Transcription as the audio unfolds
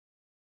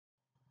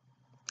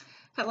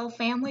Hello,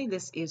 family.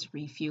 This is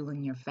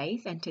Refueling Your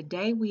Faith, and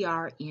today we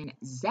are in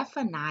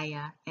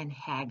Zephaniah and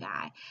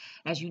Haggai.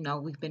 As you know,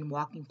 we've been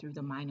walking through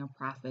the minor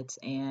prophets,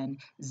 and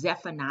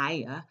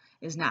Zephaniah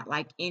is not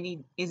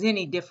any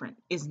different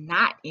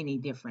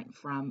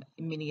from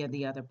many of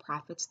the other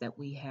prophets that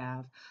we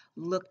have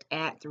looked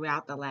at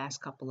throughout the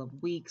last couple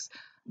of weeks.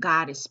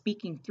 God is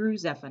speaking through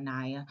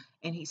Zephaniah,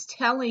 and he's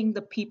telling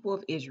the people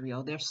of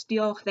Israel they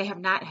have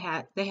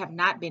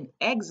not been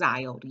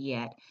exiled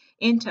yet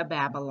into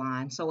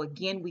Babylon. So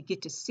again, we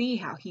get to see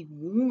how he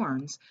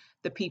warns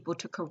the people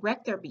to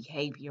correct their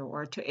behavior,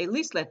 or to at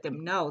least let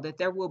them know that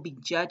there will be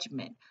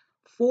judgment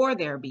for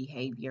their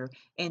behavior,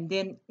 and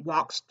then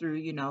walks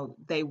through,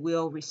 they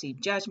will receive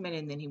judgment,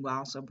 and then he will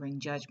also bring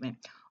judgment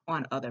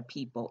on other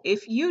people.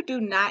 If you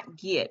do not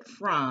get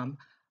from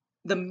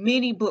the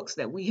many books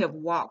that we have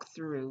walked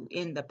through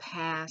in the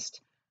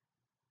past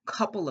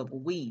couple of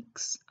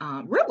weeks,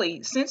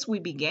 really since we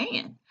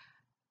began,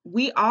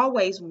 we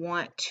always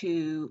want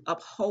to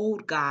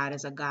uphold God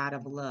as a God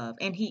of love,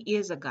 and he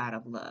is a God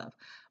of love.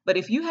 But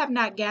if you have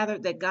not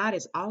gathered that God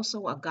is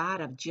also a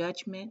God of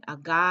judgment, a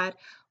God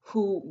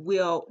who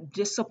will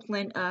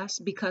discipline us,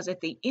 because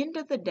at the end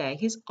of the day,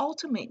 his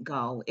ultimate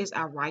goal is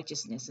our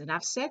righteousness. And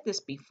I've said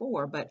this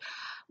before, but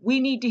we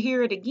need to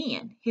hear it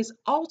again. His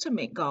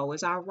ultimate goal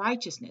is our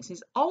righteousness.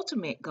 His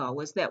ultimate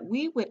goal is that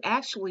we would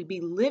actually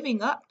be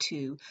living up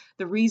to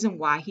the reason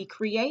why he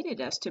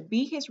created us, to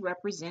be his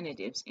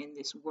representatives in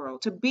this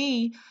world,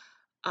 to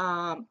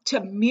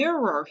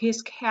mirror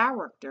his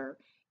character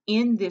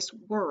in this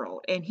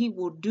world. And he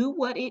will do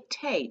what it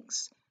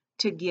takes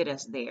to get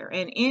us there.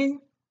 And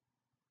in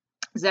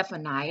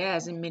Zephaniah,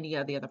 as in many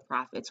of the other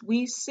prophets,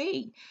 we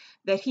see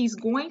that he's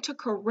going to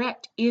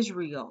correct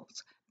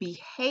Israel's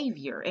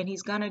behavior, and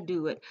he's going to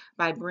do it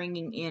by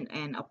bringing in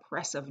an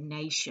oppressive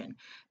nation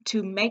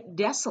to make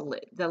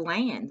desolate the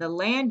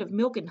land of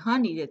milk and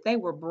honey that they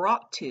were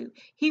brought to.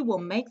 He will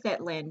make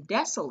that land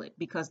desolate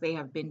because they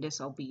have been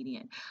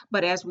disobedient.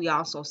 But as we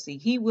also see,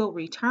 he will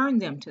return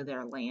them to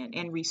their land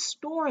and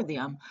restore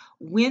them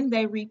when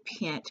they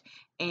repent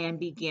and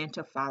begin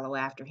to follow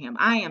after him.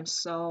 I am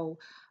so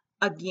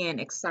again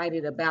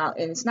excited about,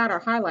 and it's not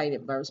our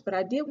highlighted verse, but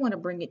I did want to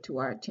bring it to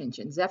our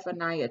attention.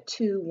 Zephaniah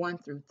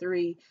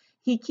 2:1-3.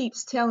 He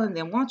keeps telling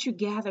them, won't you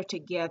gather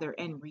together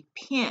and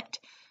repent,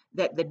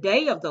 that the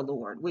day of the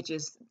Lord, which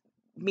is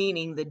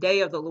meaning the day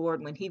of the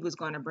Lord when he was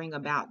going to bring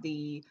about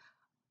the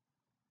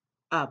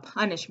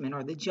punishment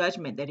or the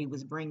judgment that he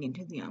was bringing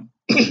to them.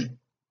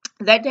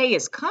 That day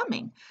is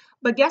coming.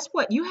 But guess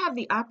what? You have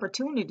the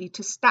opportunity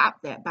to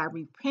stop that by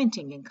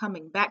repenting and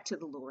coming back to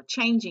the Lord,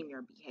 changing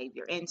your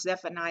behavior. And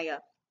Zephaniah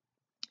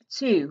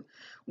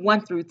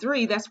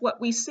 2:1-3, that's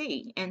what we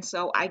see. And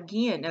so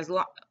again,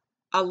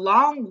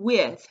 along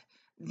with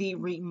the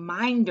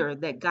reminder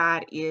that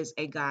God is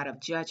a God of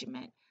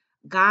judgment,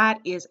 God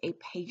is a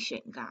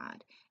patient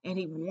God, and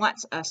he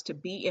wants us to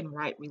be in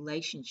right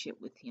relationship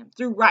with him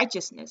through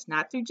righteousness,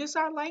 not through just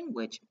our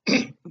language,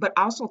 but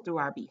also through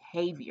our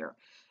behavior.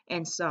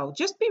 And so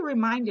just be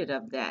reminded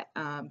of that.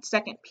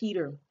 2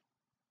 Peter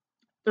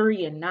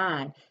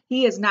 3:9.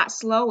 He is not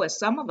slow as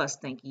some of us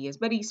think he is,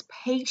 but he's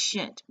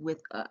patient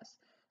with us,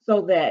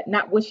 so that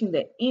not wishing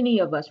that any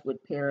of us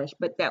would perish,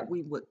 but that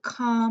we would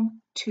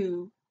come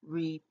to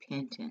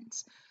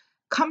repentance.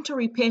 Come to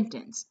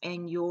repentance,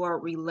 and your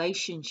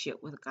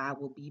relationship with God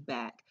will be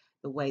back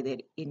the way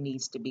that it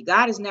needs to be.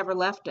 God has never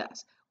left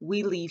us.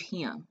 We leave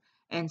him.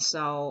 And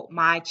so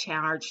my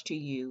charge to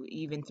you,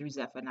 even through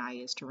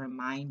Zephaniah, is to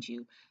remind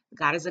you,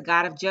 God is a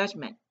God of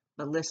judgment,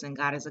 but listen,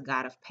 God is a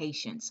God of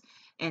patience.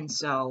 And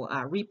so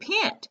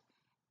repent,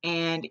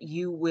 and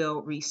you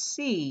will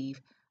receive,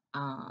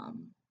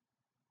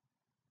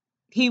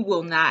 he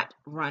will not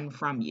run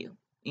from you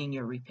in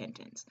your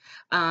repentance.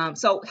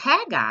 So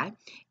Haggai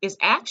is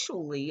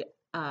actually,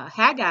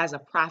 Haggai is a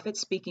prophet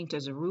speaking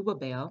to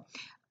Zerubbabel,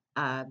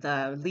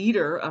 the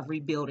leader of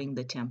rebuilding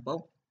the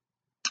temple,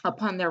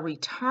 upon their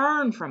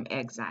return from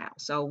exile.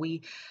 So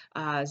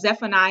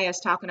Zephaniah is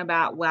talking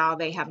about while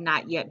they have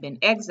not yet been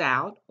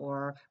exiled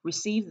or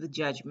received the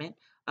judgment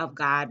of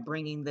God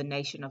bringing the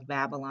nation of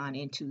Babylon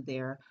into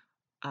their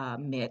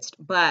midst,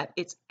 but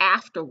it's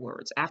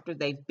afterwards, after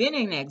they've been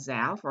in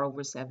exile for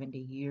over 70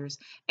 years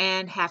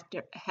and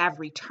have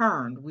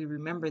returned. We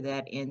remember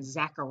that in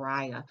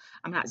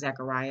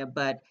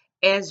but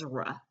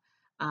Ezra.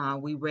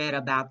 We read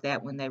about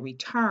that when they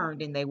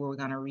returned and they were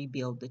going to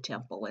rebuild the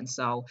temple. And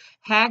so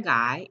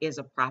Haggai is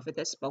a prophet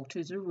that spoke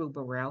to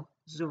Zerubbabel,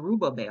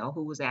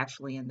 who was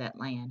actually in that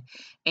land.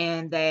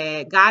 And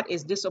that God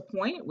is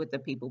disappointed with the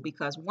people,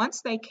 because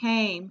once they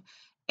came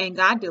and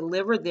God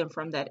delivered them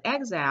from that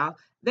exile,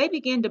 they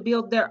began to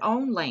build their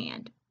own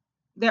land,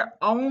 their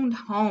own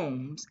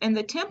homes, and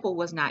the temple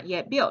was not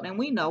yet built. And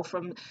we know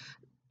from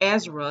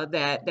Ezra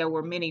that there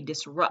were many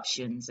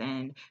disruptions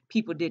and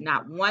people did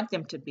not want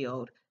them to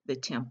build the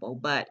temple,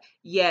 but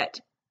yet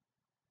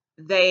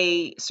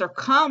they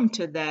succumbed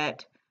to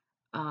that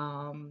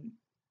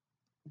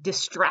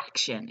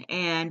distraction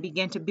and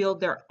began to build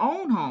their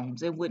own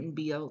homes and wouldn't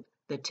build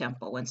the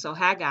temple. And so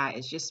Haggai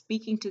is just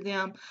speaking to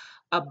them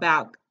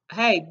about,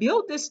 hey,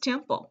 build this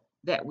temple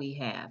that we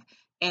have.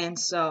 And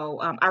so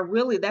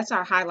that's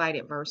our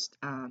highlighted verse.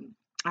 Our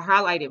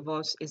highlighted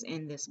verse is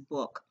in this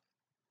book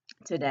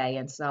today.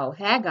 And so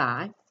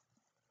Haggai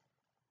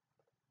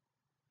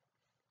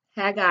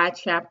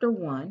chapter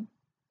 1,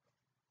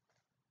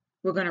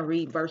 we're going to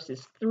read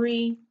verses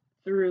 3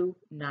 through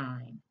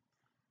 9.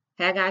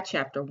 Haggai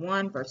chapter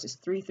 1, verses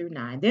 3 through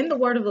 9. Then the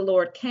word of the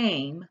Lord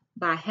came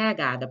by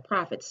Haggai the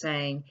prophet,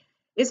 saying,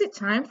 Is it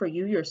time for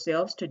you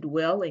yourselves to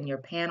dwell in your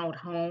paneled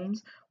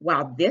homes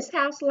while this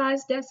house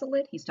lies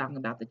desolate? He's talking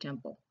about the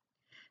temple.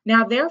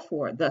 Now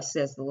therefore, thus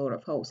says the Lord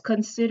of hosts,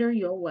 consider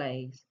your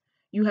ways.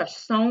 You have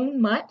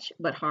sown much,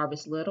 but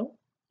harvest little.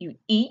 You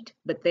eat,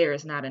 but there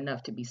is not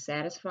enough to be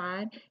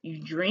satisfied. You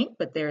drink,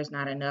 but there is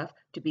not enough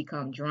to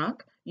become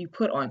drunk. You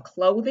put on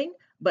clothing,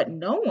 but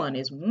no one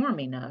is warm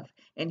enough.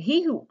 And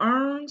he who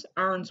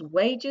earns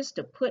wages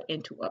to put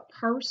into a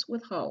purse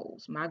with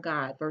holes. My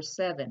God, verse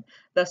 7,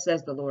 thus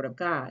says the Lord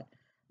God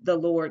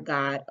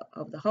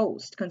of the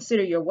host,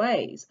 consider your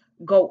ways.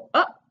 Go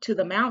up to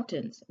the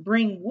mountains,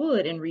 bring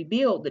wood and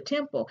rebuild the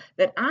temple,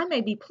 that I may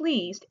be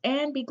pleased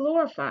and be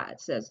glorified,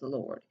 says the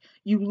Lord.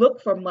 You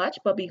look for much,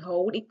 but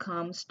behold, it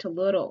comes to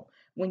little.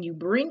 When you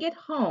bring it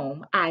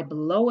home, I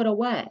blow it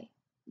away.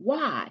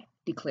 Why?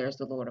 Declares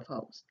the Lord of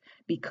hosts.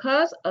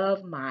 Because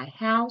of my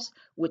house,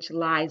 which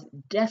lies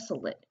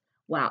desolate,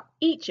 while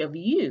each of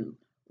you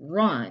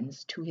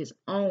runs to his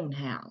own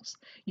house.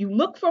 You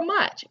look for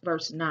much,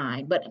 verse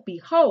 9, but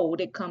behold,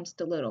 it comes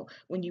to little.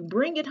 When you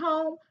bring it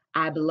home,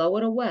 I blow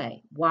it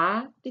away.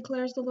 Why,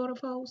 declares the Lord of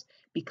hosts?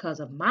 Because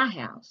of my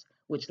house,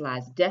 which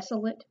lies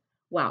desolate,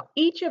 while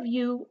each of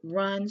you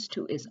runs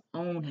to his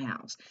own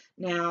house.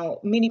 Now,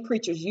 many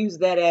preachers use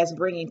that as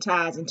bringing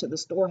tithes into the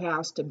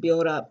storehouse to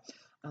build up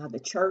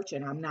the church,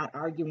 and I'm not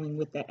arguing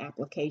with that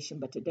application,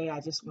 but today I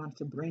just want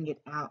to bring it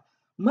out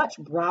much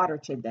broader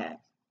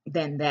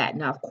than that.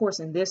 Now, of course,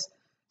 in this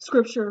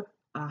scripture,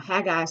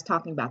 Haggai is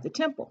talking about the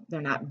temple. They're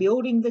not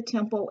building the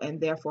temple,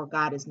 and therefore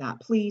God is not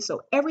pleased.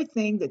 So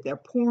everything that they're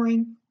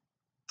pouring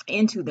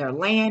into their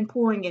land,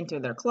 pouring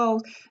into their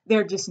clothes,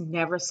 they're just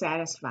never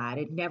satisfied.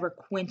 It never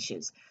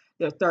quenches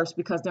their thirst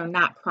because they're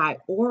not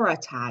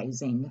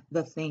prioritizing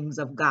the things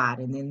of God.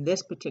 And in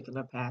this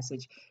particular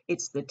passage,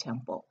 it's the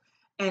temple.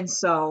 And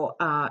so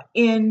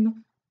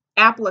in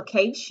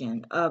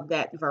application of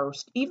that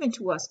verse, even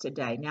to us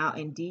today, now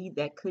indeed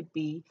that could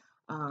be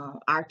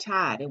our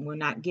tithe, and we're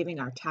not giving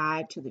our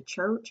tithe to the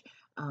church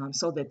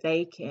so that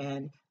they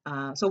can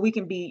so we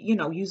can be,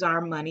 use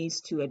our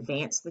monies to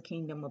advance the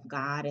kingdom of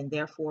God, and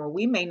therefore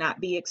we may not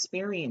be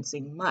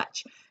experiencing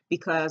much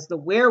because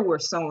where we're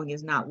sowing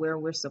is not where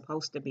we're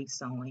supposed to be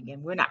sowing,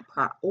 and we're not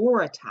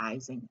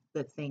prioritizing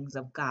the things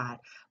of God.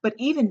 But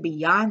even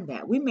beyond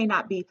that, we may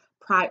not be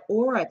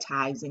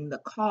prioritizing the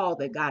call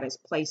that God has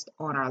placed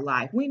on our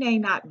life. We may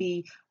not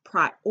be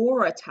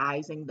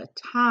prioritizing the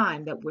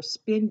time that we're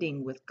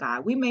spending with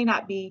God. We may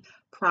not be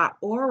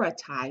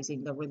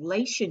prioritizing the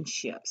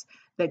relationships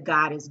that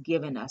God has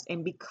given us.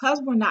 And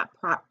because we're not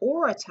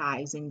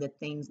prioritizing the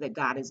things that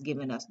God has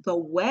given us, the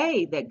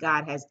way that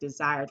God has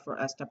desired for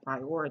us to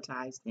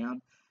prioritize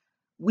them,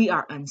 we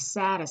are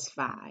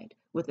unsatisfied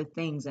with the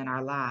things in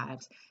our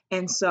lives.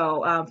 And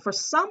so for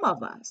some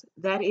of us,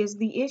 that is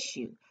the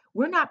issue.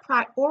 We're not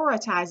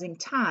prioritizing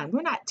time.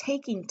 We're not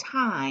taking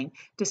time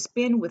to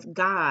spend with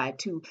God,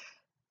 to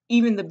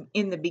even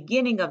in the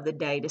beginning of the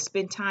day, to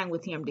spend time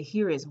with him, to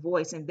hear his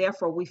voice. And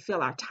therefore we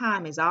feel our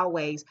time is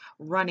always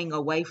running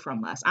away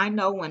from us. I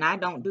know when I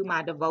don't do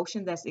my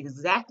devotion, that's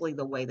exactly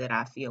the way that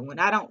I feel. When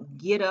I don't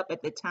get up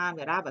at the time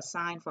that I've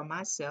assigned for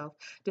myself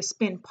to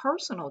spend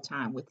personal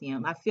time with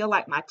him, I feel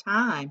like my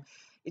time,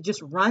 it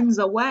just runs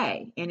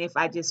away. And if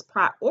I just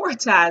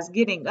prioritize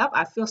getting up,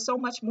 I feel so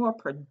much more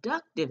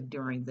productive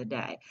during the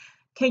day.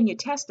 Can you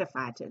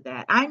testify to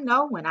that? I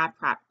know when I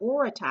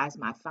prioritize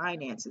my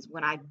finances,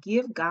 when I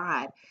give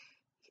God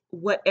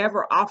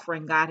whatever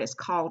offering God has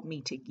called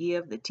me to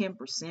give, the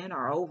 10%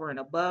 or over and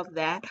above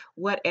that,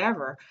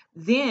 whatever,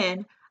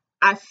 then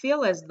I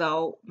feel as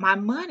though my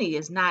money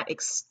is not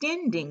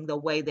extending the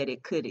way that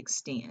it could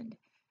extend.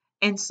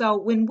 And so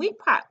when we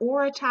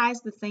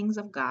prioritize the things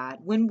of God,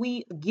 when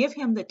we give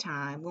him the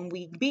time, when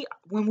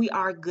we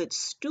are good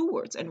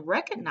stewards and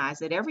recognize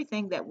that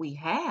everything that we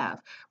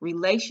have,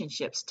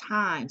 relationships,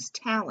 times,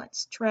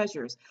 talents,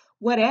 treasures,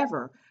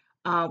 whatever,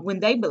 when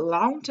they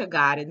belong to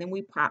God, and then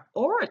we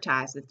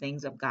prioritize the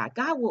things of God,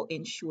 God will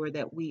ensure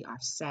that we are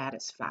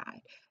satisfied,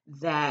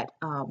 that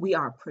we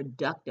are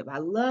productive. I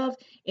love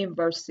in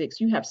verse 6,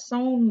 you have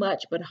sown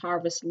much but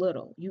harvest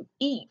little. You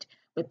eat,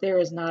 but there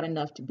is not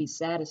enough to be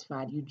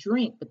satisfied. You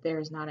drink, but there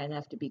is not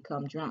enough to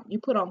become drunk. You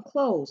put on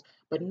clothes,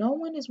 but no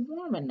one is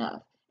warm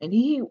enough. And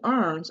he who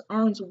earns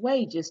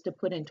wages to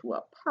put into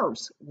a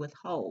purse with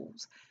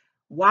holes.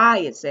 Why,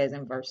 it says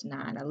in verse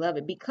 9, I love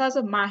it, because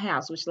of my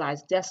house which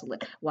lies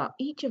desolate, while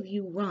each of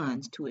you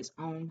runs to his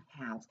own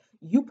house.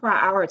 You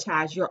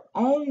prioritize your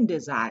own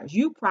desires.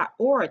 You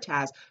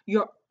prioritize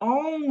your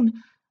own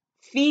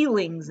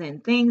feelings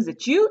and things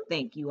that you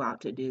think you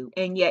ought to do,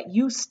 and yet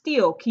you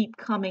still keep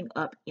coming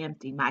up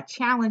empty. My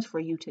challenge for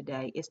you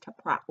today is to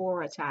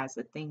prioritize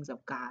the things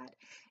of God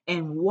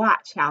and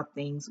watch how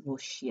things will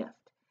shift.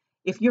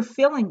 If you're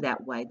feeling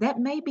that way, that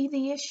may be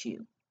the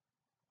issue,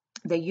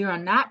 that you are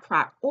not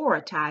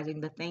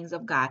prioritizing the things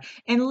of God.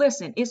 And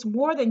listen, it's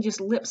more than just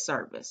lip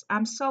service.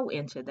 I'm so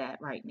into that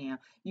right now.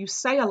 You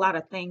say a lot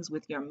of things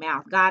with your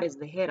mouth. God is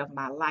the head of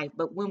my life.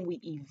 But when we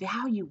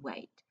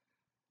evaluate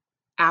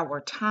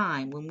our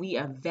time, when we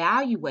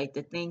evaluate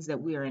the things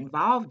that we are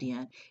involved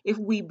in, if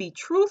we be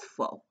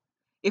truthful,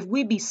 if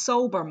we be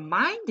sober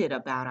minded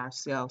about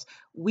ourselves,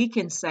 we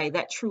can say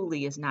that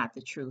truly is not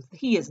the truth.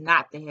 He is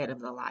not the head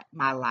of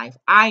my life.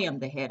 I am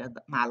the head of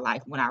my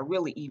life when I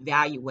really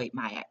evaluate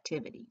my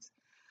activities.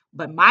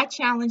 But my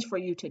challenge for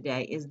you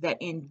today is that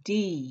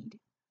indeed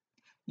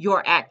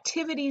your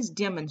activities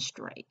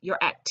demonstrate,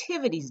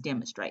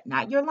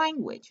 not your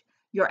language,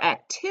 your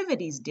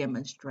activities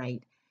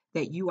demonstrate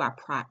that you are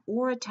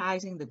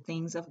prioritizing the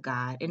things of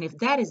God. And if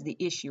that is the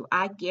issue,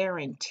 I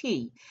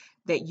guarantee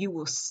that you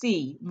will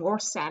see more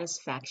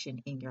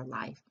satisfaction in your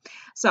life.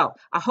 So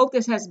I hope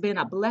this has been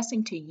a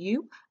blessing to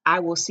you. I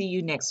will see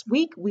you next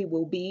week. We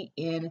will be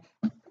in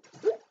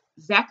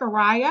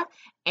Zechariah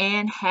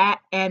and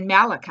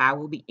Malachi.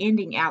 We'll be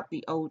ending out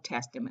the Old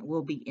Testament.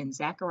 We'll be in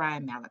Zechariah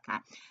and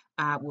Malachi.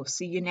 We'll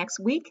see you next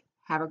week.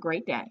 Have a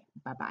great day.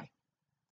 Bye-bye.